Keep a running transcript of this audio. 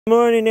Good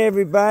morning,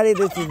 everybody.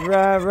 This is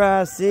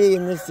Rah C,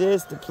 and this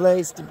is the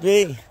place to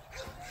be.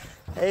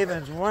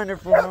 Haven's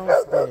wonderful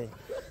homestead.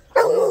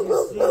 As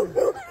you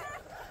see,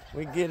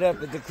 we get up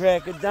at the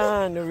crack of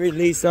dawn to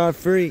release our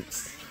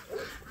freaks.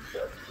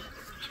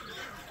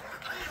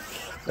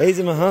 These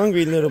are my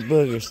hungry little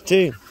boogers,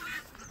 too.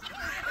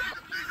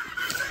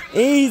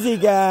 Easy,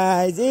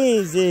 guys,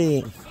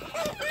 easy.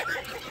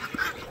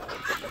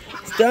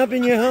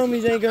 Stomping your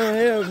homies ain't gonna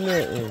help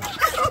nothing.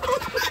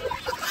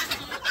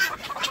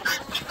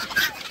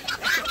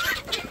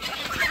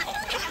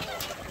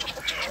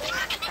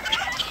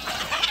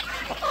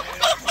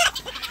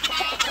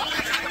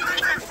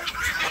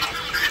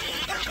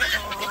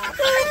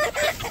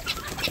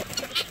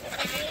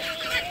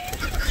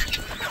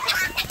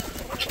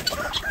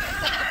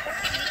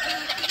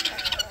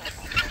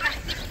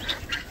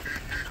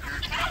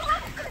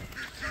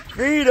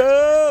 Feed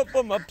up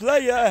for my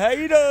player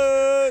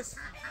haters.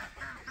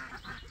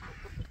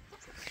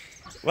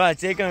 Watch,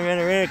 they gonna run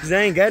around because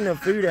I ain't got no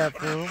food out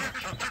for them.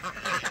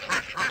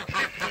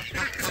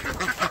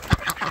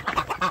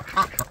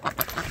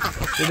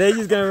 So they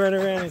just gonna run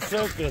around in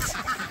circles.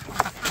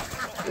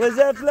 What's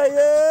up,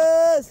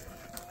 players?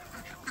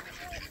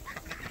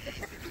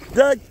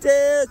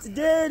 DuckTales,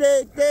 did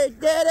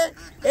it.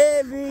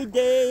 Every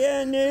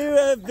day a new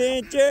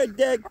adventure.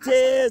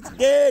 DuckTales,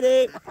 get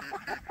it.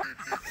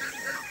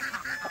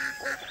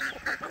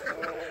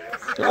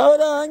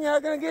 Hold on, y'all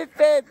gonna get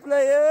fed,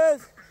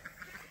 players.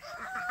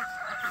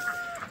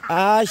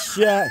 Ah,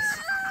 shucks.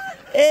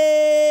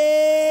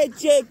 Hey,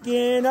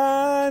 chicken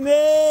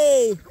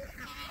army.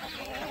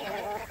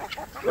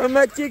 What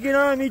my chicken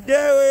army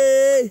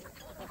doing?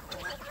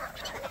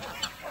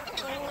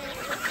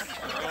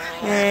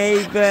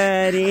 Hey,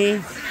 buddy.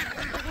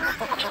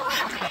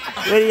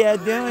 What are y'all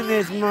doing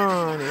this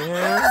morning,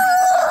 huh?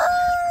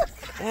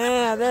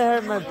 Ah, that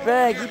hurt my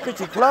back. You put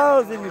your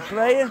claws in me,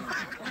 player.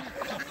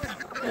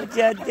 What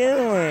y'all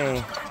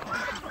doing?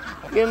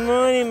 Good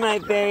morning, my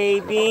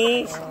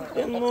babies.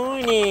 Good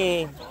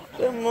morning.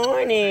 Good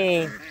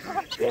morning.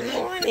 Good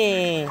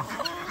morning.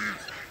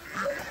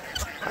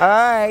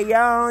 Alright,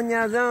 y'all on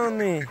y'all's own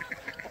then.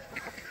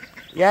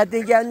 Y'all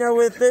think y'all know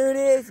where food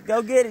is?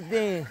 Go get it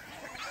then.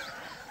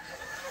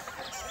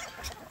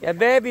 Y'all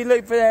better be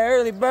looking for that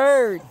early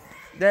bird.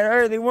 That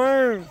early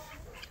worm.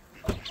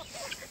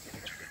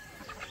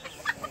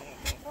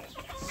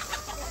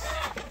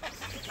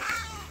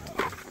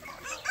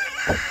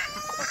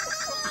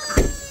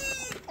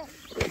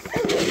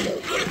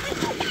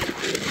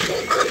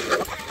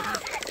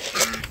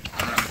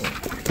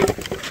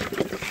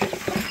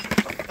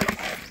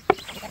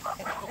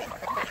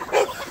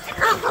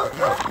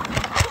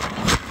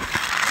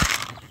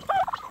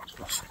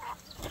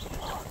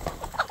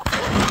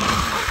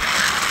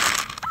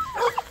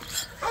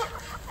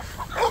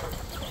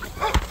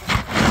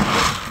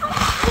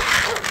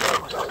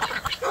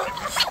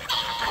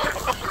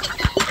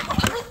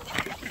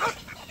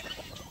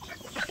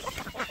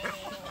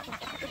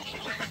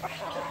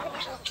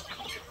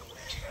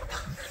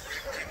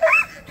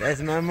 That's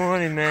my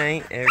morning,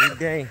 man, every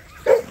day.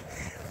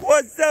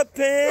 What's up,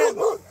 Pimp?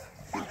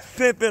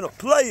 Pimp and a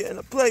player and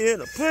a player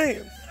and a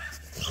pimp.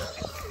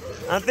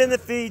 I'm finna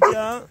feed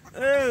y'all.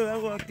 Oh, I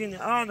walked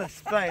into all the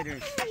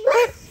spiders.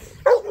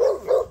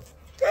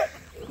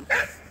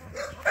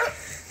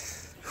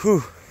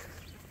 Whew.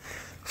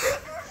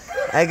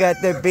 I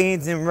got their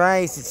beans and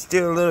rice. It's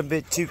still a little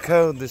bit too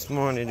cold this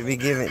morning to be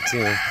giving it to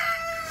them.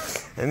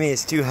 I mean,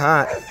 it's too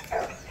hot.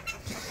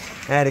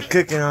 I had it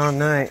cooking all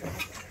night.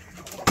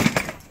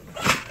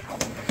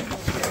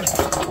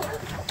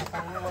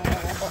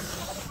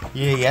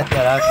 Yeah, I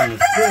thought I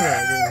was still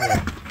right in here.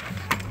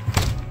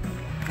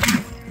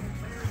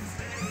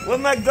 What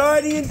my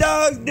guardian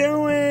dogs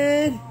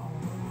doing?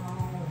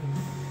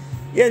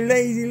 You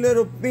lazy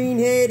little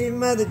bean-headed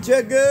mother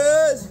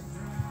truckers.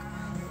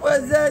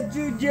 What's up,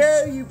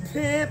 Juju, you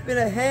pimp and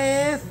a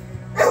half?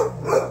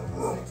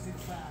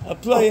 A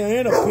player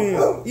and a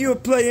pimp. You a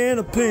player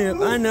and a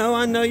pimp. I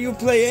know you a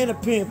player and a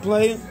pimp,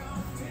 player.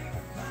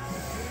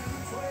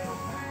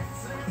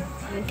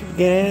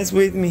 Get ass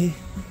with me.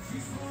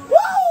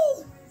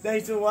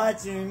 Thanks for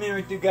watching.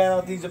 Remember, through God,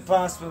 all things are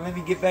possible. Let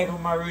me get back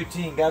on my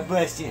routine. God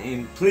bless you.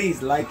 And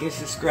please like and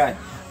subscribe.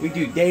 We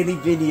do daily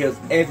videos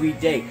every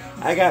day.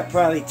 I got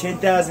probably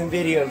 10,000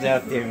 videos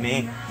out there,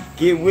 man.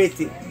 Get with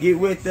it. Get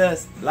with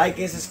us. Like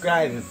and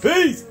subscribe. And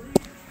peace.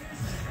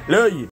 Love you.